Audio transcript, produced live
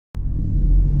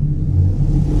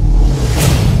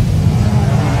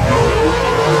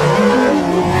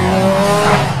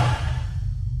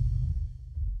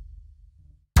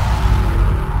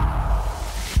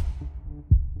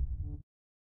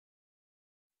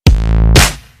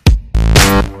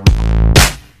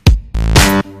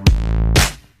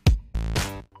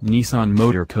Nissan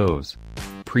Motor Co.'s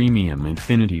premium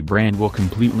Infiniti brand will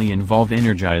completely involve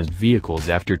energized vehicles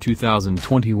after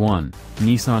 2021,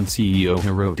 Nissan CEO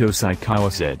Hiroto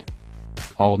Saikawa said.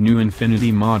 All new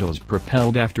Infiniti models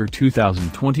propelled after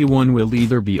 2021 will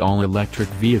either be all-electric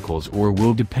vehicles or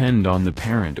will depend on the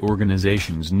parent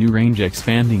organization's new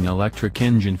range-expanding electric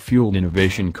engine-fueled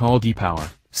innovation called e-Power,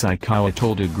 Saikawa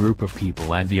told a group of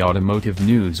people at the Automotive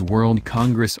News World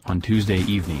Congress on Tuesday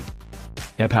evening.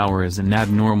 E-Power is an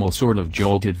abnormal sort of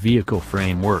jolted vehicle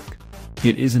framework.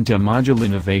 It isn't a module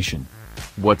innovation.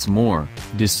 What's more,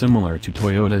 dissimilar to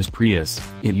Toyota's Prius,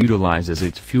 it utilizes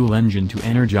its fuel engine to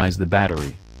energize the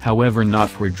battery, however not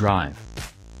for drive.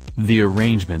 The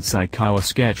arrangement Saikawa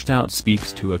sketched out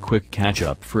speaks to a quick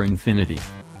catch-up for Infiniti.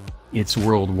 Its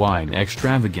worldwide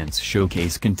extravagance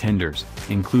showcase contenders,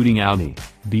 including Audi,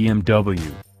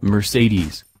 BMW,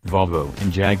 Mercedes, Volvo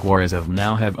and Jaguar as of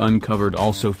now have uncovered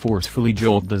also forcefully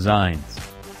jolt designs.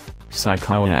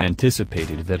 Saikawa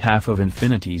anticipated that half of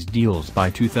Infiniti's deals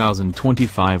by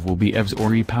 2025 will be EVs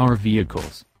or e-Power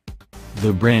vehicles.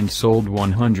 The brand sold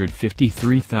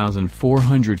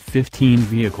 153,415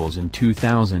 vehicles in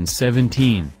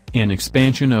 2017, an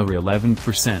expansion of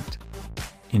 11%.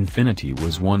 Infiniti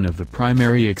was one of the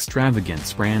primary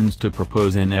extravagance brands to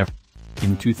propose an EV.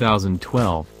 In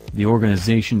 2012, the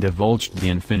organization divulged the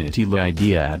Infiniti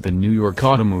idea at the New York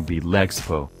Automobile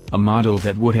Expo, a model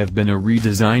that would have been a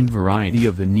redesigned variety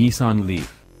of the Nissan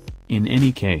Leaf. In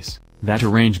any case, that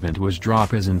arrangement was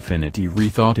dropped as Infiniti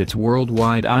rethought its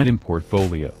worldwide item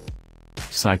portfolio.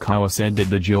 Saikawa said that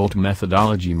the Jolt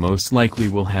methodology most likely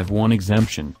will have one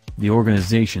exemption, the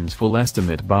organization's full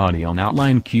estimate body on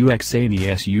outline QX80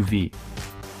 SUV.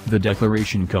 The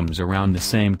declaration comes around the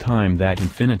same time that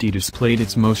Infiniti displayed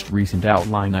its most recent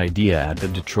outline idea at the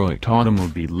Detroit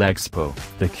Automobile Expo,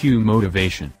 the Q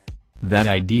Motivation. That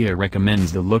idea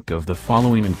recommends the look of the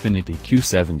following Infiniti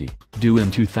Q70, due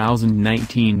in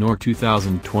 2019 or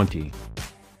 2020.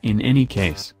 In any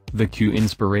case, the Q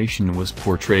Inspiration was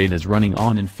portrayed as running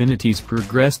on Infiniti's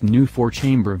progressed new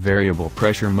 4-chamber variable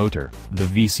pressure motor, the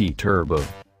VC Turbo.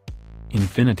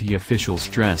 Infiniti officials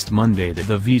stressed Monday that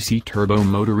the VC turbo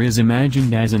motor is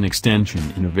imagined as an extension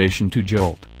innovation to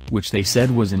Jolt, which they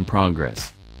said was in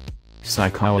progress.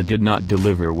 Saikawa did not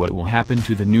deliver what will happen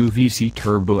to the new VC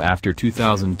turbo after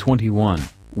 2021,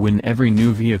 when every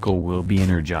new vehicle will be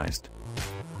energized.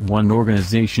 One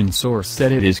organization source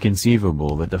said it is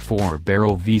conceivable that the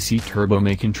 4-barrel VC turbo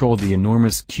may control the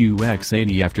enormous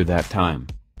QX80 after that time.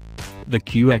 The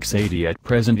QX80 at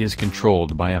present is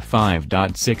controlled by a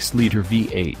 5.6-liter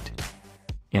V8.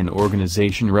 An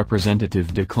organization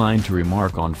representative declined to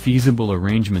remark on feasible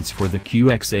arrangements for the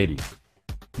QX80.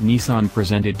 Nissan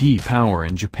presented e-Power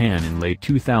in Japan in late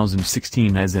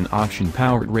 2016 as an option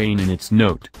powertrain in its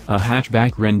Note, a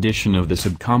hatchback rendition of the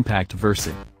subcompact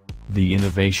Versa. The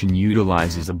innovation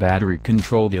utilizes a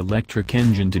battery-controlled electric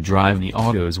engine to drive the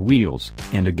auto's wheels,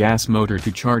 and a gas motor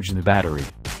to charge the battery.